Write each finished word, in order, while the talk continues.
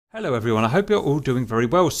Hello everyone, I hope you're all doing very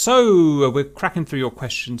well. So, we're cracking through your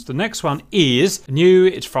questions. The next one is new,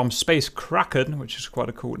 it's from Space Kraken, which is quite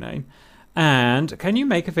a cool name. And can you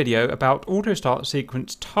make a video about auto start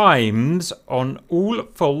sequence times on all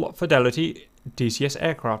full Fidelity DCS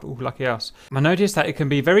aircraft? Oh, lucky us. I noticed that it can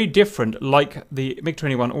be very different, like the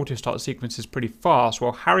MiG-21 auto start sequence is pretty fast,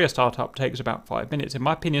 while Harrier startup takes about 5 minutes. In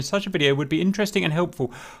my opinion, such a video would be interesting and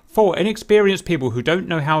helpful for inexperienced people who don't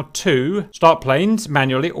know how to start planes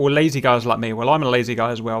manually, or lazy guys like me. Well, I'm a lazy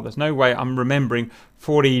guy as well. There's no way I'm remembering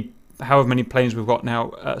 40, however many planes we've got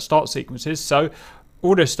now, start sequences. So,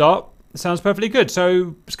 auto start sounds perfectly good.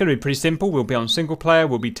 So it's going to be pretty simple. We'll be on single player.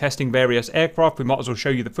 We'll be testing various aircraft. We might as well show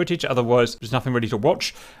you the footage. Otherwise, there's nothing ready to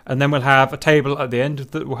watch. And then we'll have a table at the end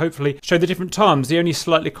that will hopefully show the different times. The only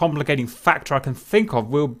slightly complicating factor I can think of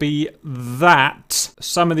will be that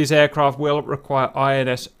some of these aircraft will require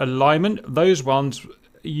INS alignment. Those ones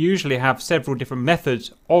usually have several different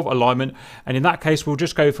methods of alignment, and in that case we'll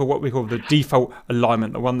just go for what we call the default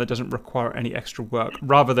alignment, the one that doesn't require any extra work,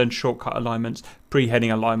 rather than shortcut alignments,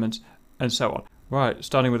 pre-heading alignments, and so on. Right,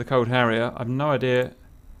 starting with the Cold Harrier, I have no idea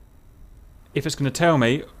if it's going to tell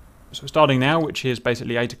me. So starting now, which is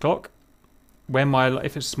basically 8 o'clock, when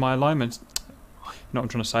if it's my alignment, you know what I'm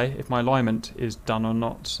trying to say, if my alignment is done or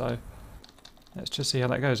not. So let's just see how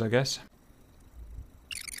that goes, I guess.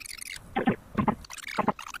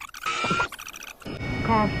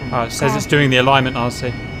 It says it's doing the alignment,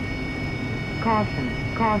 RC. Caution.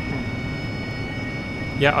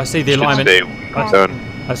 Yeah, I see the alignment.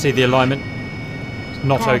 I see the alignment. It's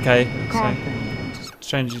not okay. So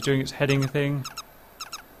changes doing its heading thing.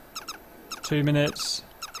 2 minutes.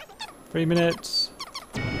 3 minutes.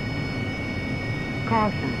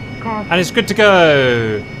 And it's good to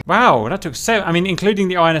go. Wow, that took 7. I mean, including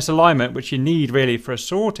the INS alignment, which you need really for a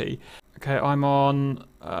sortie. Okay, I'm on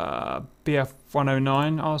BF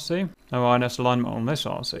 109 RC. No INS alignment on this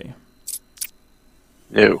RC.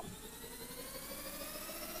 No.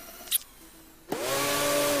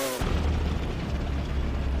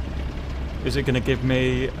 Is it going to give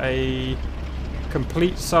me a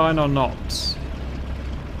complete sign or not?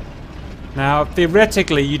 Now,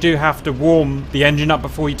 theoretically, you do have to warm the engine up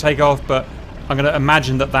before you take off, but I'm going to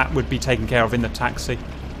imagine that that would be taken care of in the taxi.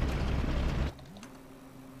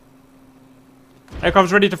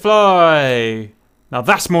 Aircraft's ready to fly. Now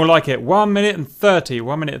that's more like it. 1 minute and 30.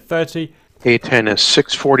 1 minute and 30. A10 is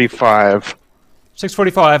 6:45.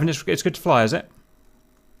 6:45, and it's good to fly, is it?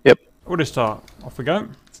 Yep. Auto start. Off we go.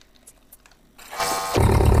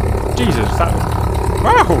 Jesus,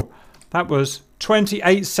 wow! That was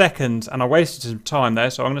 28 seconds, and I wasted some time there,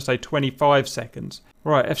 so I'm going to say 25 seconds.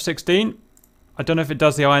 Right, F-16. I don't know if it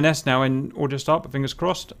does the INS now in auto start, but fingers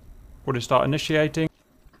crossed. Auto start initiating.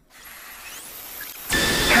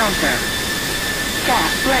 Counter.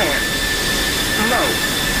 Gas flare. Low.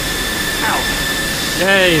 Out.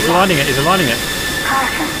 Yay, he's aligning it,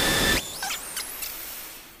 Caution.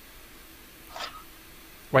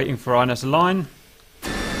 Waiting for INS align.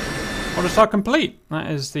 Auto start complete.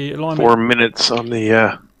 That is the alignment. 4 minutes on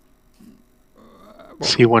the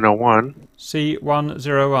C101.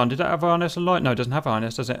 C101. Did that have INS align? No, it doesn't have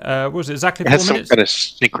INS, does it? Was it exactly 4 It has minutes? some kind of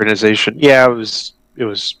synchronization. Yeah, it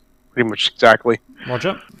was pretty much exactly.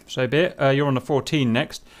 Roger. So be it. You're on the 14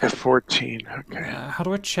 next. F14, okay. How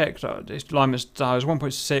do I check? This alignment's it was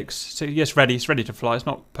 1.6. So yes, ready. It's ready to fly. It's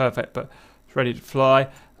not perfect, but it's ready to fly.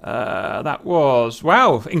 That was,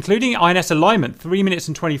 wow, including INS alignment, 3 minutes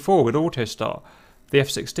and 24 with auto start. The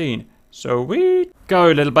F-16. So we go,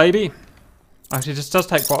 little baby. Actually, this does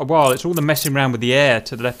take quite a while. It's all the messing around with the air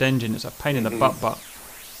to the left engine. It's a pain in the butt.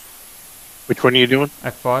 Which one are you doing?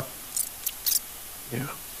 F5. Yeah.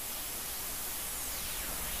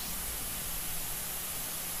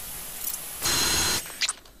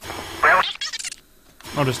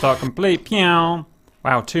 Auto start complete. Pew.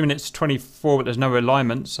 Wow, 2 minutes 24, but there's no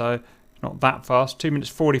alignment, so it's not that fast. 2 minutes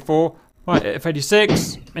 44. Right,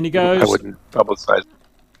 F86. And he goes. I wouldn't publicize.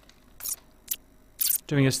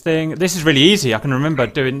 Doing his thing. This is really easy. I can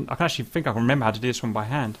actually think I can remember how to do this one by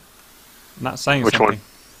hand. And that's saying Which something.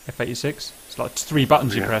 one? F86. It's like 3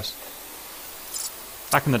 buttons you press.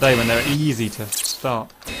 Back in the day when they were easy to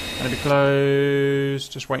start. Gonna be close.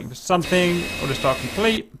 Just waiting for something. Auto start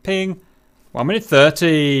complete. Ping. 1 minute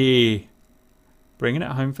 30. Bringing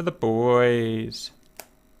it home for the boys.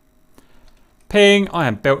 Ping. I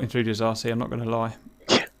am belting through this RC, I'm not going to lie.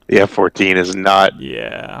 The F14 is not.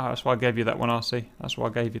 Yeah, that's why I gave you that one, RC. That's why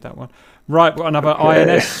I gave you that one. Right, we've got another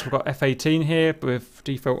INS. We've got F18 here with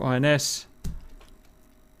default INS.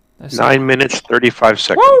 9 minutes, 35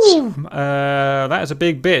 seconds. Woo! That is a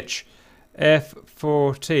big bitch.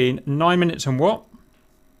 F14. 9 minutes and what?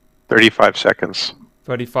 35 seconds.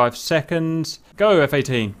 35 seconds. Go,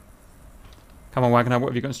 F-18. Come on, Wagner, what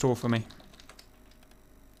have you got in store for me?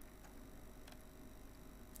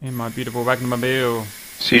 In my beautiful Wagner-mobile.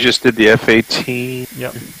 So you just did the F-18.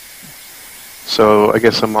 Yep. So I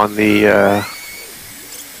guess I'm on the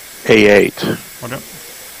A8. What up?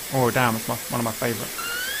 Oh, damn, it's one of my favourite.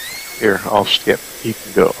 Here, I'll skip. You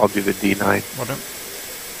can go. I'll do the D9. What up?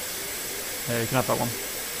 Yeah, you can have that one.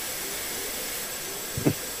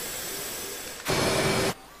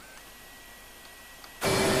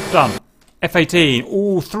 Done. F-18.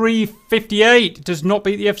 Ooh, 358. Does not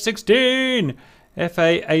beat the F-16.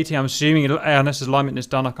 F-18. I'm assuming unless alignment is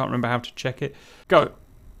done. I can't remember how to check it. Go.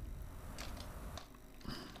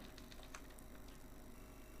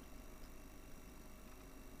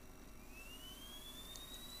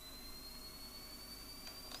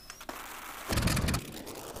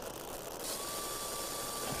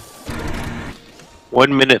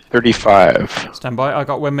 One minute 35. Stand by. I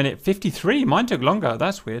got 1 minute 53. Mine took longer.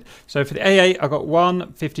 That's weird. So for the A8, I got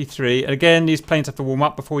 1:53. And again, these planes have to warm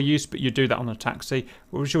up before use, but you do that on a taxi.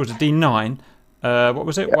 What was yours? A D9. What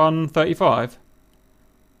was it? Yep. 1:35.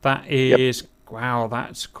 That is... Yep. Wow,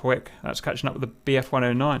 that's quick. That's catching up with the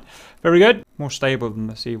BF-109. Very good. More stable than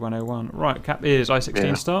the C-101. Right, cap is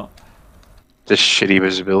I-16 start. Just shitty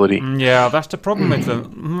visibility. Yeah, that's the problem with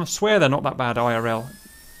them. I swear they're not that bad IRL.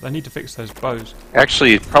 They need to fix those bows.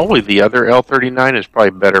 Actually, probably the other L39 is probably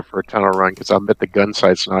better for a tunnel run because I'll bet the gun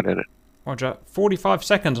sight's not in it. Roger. 45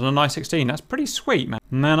 seconds on an I-16. That's pretty sweet, man.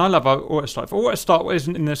 Man, I love auto start. If auto start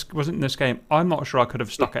wasn't in this game, I'm not sure I could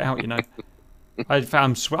have stuck it out. You know, I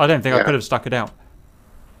don't think I could have stuck it out.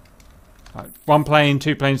 Right. 1 plane,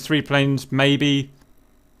 2 planes, 3 planes, maybe.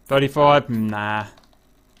 35. Nah.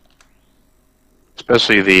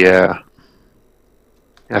 Especially the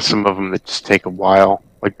some of them that just take a while,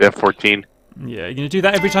 like the F-14. Yeah, you're gonna do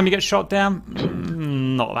that every time you get shot down?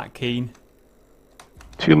 Not that keen.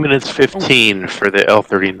 2 minutes 15 for the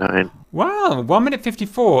L39. Wow, 1 minute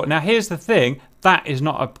 54. Now here's the thing, that is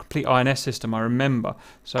not a complete INS system, I remember.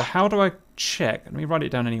 So how do I check? Let me write it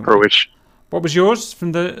down anyway. For which? What was yours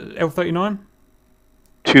from the L39?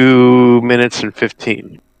 2 minutes and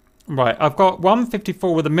 15. Right, I've got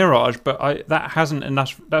 1:54 with a Mirage, but that hasn't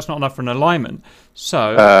enough. That's not enough for an alignment.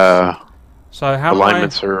 So, how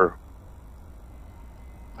alignments are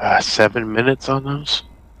 7 minutes on those.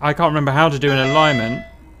 I can't remember how to do an alignment.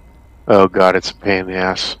 Oh god, it's a pain in the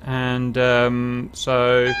ass. And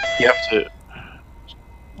so You have to.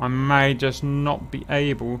 I may just not be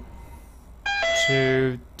able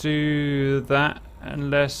to do that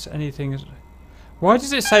unless anything is. Why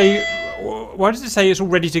does it say? Why does it say it's all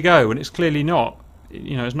ready to go when it's clearly not?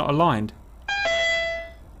 You know, it's not aligned.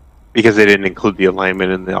 Because they didn't include the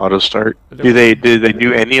alignment in the auto start. Did they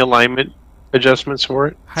do any alignment adjustments for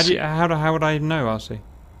it? How would I know, RC?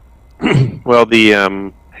 Well, the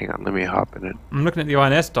hang on, let me hop in it. I'm looking at the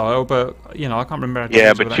INS dial, but you know I can't remember. How to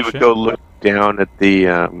Yeah, do but all you that would shit. go look down at the.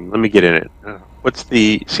 Let me get in it. What's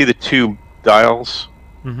the? See the 2 dials?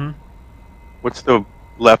 Mm-hmm. What's the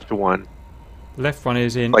left one? Left one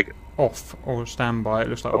is in Like off or standby. It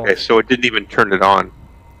looks like okay, off. so it didn't even turn it on.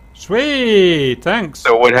 Sweet, thanks.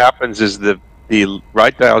 So what happens is the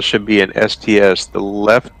right dial should be in STS. The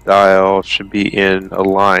left dial should be in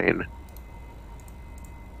Align.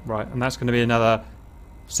 Right, and that's going to be another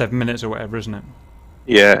 7 minutes or whatever, isn't it?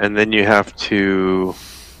 Yeah, and then you have to.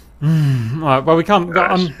 Right, well we can't.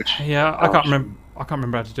 Switch Yeah, I can't dials. remember. I can't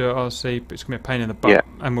remember how to do it. I'll see, but it's going to be a pain in the butt, Yeah.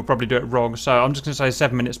 and we'll probably do it wrong. So I'm just going to say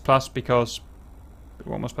 7 minutes plus because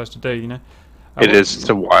what am I supposed to do? You know. It is. It's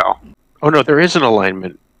a while. Oh no, there is an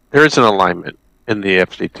alignment. There is an alignment in the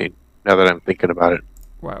F-18. Now that I'm thinking about it.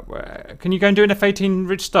 Well, can you go and do an F-18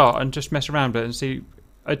 rich start and just mess around with it and see?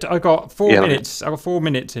 I got 4 Yeah. minutes. I got 4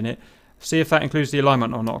 minutes in it. See if that includes the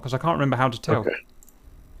alignment or not, because I can't remember how to tell. Okay.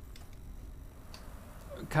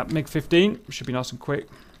 Cap MiG 15 should be nice and quick.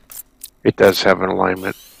 It does have an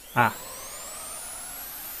alignment. Ah,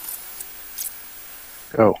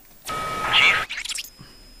 Go.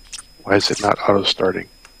 Why is it not auto starting?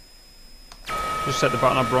 just set the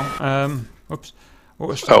button up wrong. Whoops. What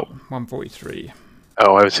was Oh. 143?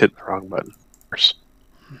 Oh, I was hitting the wrong button.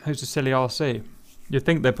 Who's the silly RC? You'd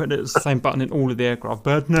think they're putting the same button in all of the aircraft,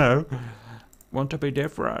 but no. Want to be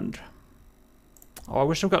different. Oh, I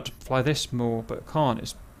wish I got to fly this more, but I can't.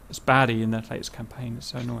 It's baddie in the latest campaign. It's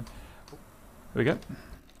so annoying. Here we go.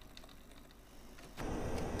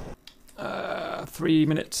 3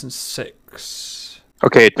 minutes and 6.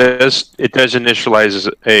 Okay, it does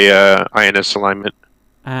initialize a INS alignment.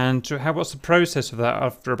 And what's the process of that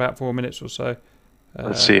after about 4 minutes or so?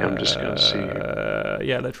 Let's see, I'm just gonna see.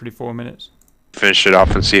 Yeah, literally 4 minutes. finish it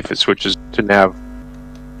off and see if it switches to nav,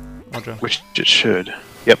 Roger. which it should.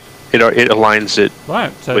 Yep, it aligns it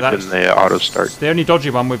Right, so within the auto start. the only dodgy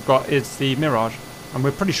one we've got is the Mirage, and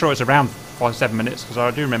we're pretty sure it's around 5-7 minutes because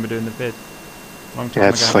I do remember doing the vid long time Yeah,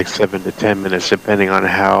 ago. it's like 7 to 10 minutes depending on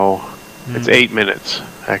how. It's 8 minutes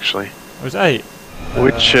actually. It was 8.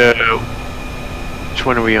 Which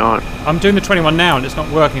one are we on? I'm doing the 21 now and it's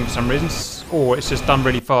not working for some reason, or it's just done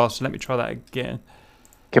really fast. So let me try that again.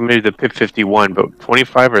 Can we do the PIP 51, but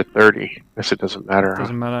 25 or 30? I guess it doesn't matter.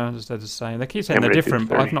 Doesn't matter, they're the same. They keep saying they're I'm gonna do different,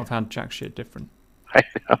 but 30. I've not found jack shit different. I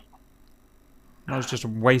know. That was just a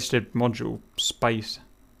wasted module space.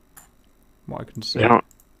 What I can see. You know,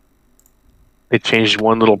 they changed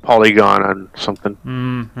one little polygon on something.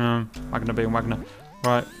 Wagner being Wagner.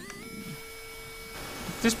 Right.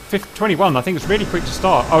 This 21, I think it's really quick to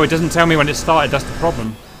start. Oh, it doesn't tell me when it started, that's the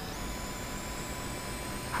problem.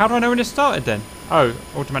 How do I know when it started then? Oh,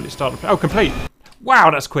 automatically started. Oh, complete.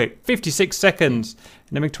 Wow, that's quick. 56 seconds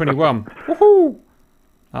in the MiG-21. Woohoo!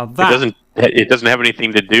 Now that... It doesn't have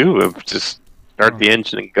anything to do with just start the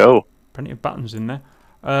engine and go. Plenty of buttons in there.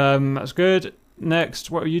 That's good.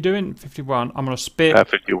 Next, what are you doing? 51. I'm on a spit.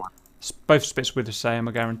 51. Both spits were the same,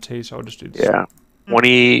 I guarantee, so I'll just do this. Yeah.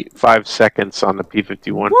 25 seconds on the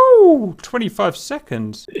P51. Woo! 25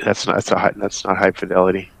 seconds. That's not high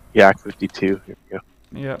fidelity. Yeah, 52. Here we go.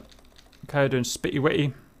 Yeah. Okay, doing spitty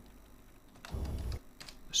witty.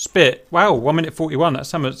 Spit. Wow, 1 minute 41. That's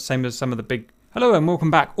same as some of the big... Hello and welcome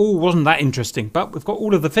back. Oh, wasn't that interesting? But we've got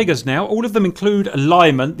all of the figures now. All of them include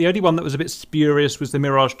alignment. The only one that was a bit spurious was the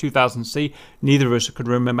Mirage 2000C. Neither of us could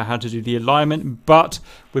remember how to do the alignment, but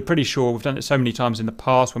we're pretty sure we've done it so many times in the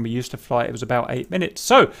past. When we used to fly, it was about 8 minutes.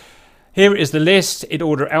 So here is the list in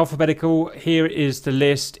order alphabetical. Here is the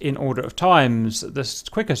list in order of times. The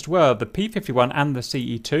quickest were the P51 and the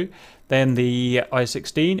CE2. Then the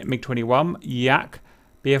I-16, MiG-21, Yak,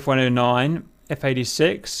 BF-109,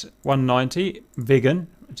 F-86, 190, Vigan,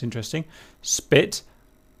 it's interesting, Spit,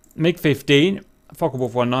 MiG-15,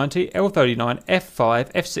 Focke-Wulf 190, L-39,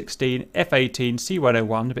 F-5, F-16, F-18,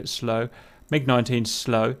 C-101, a bit slow, MiG-19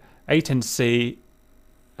 slow, A-10C,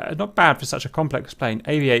 not bad for such a complex plane,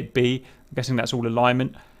 AV-8B, I'm guessing that's all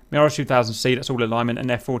alignment, Mirage 2000C, that's all alignment, and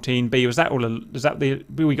F-14B, was that all,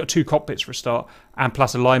 we got 2 cockpits for a start, and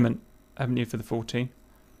plus alignment, haven't you, for the 14?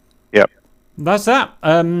 Yep. That's that.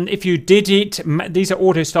 If you did it, these are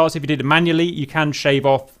auto starts. If you did it manually, you can shave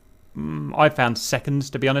off, I found seconds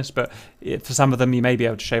to be honest, but for some of them you may be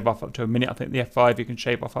able to shave off up to a minute. I think the F5 you can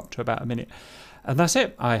shave off up to about a minute. And that's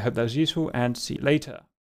it. I hope that was useful and see you later.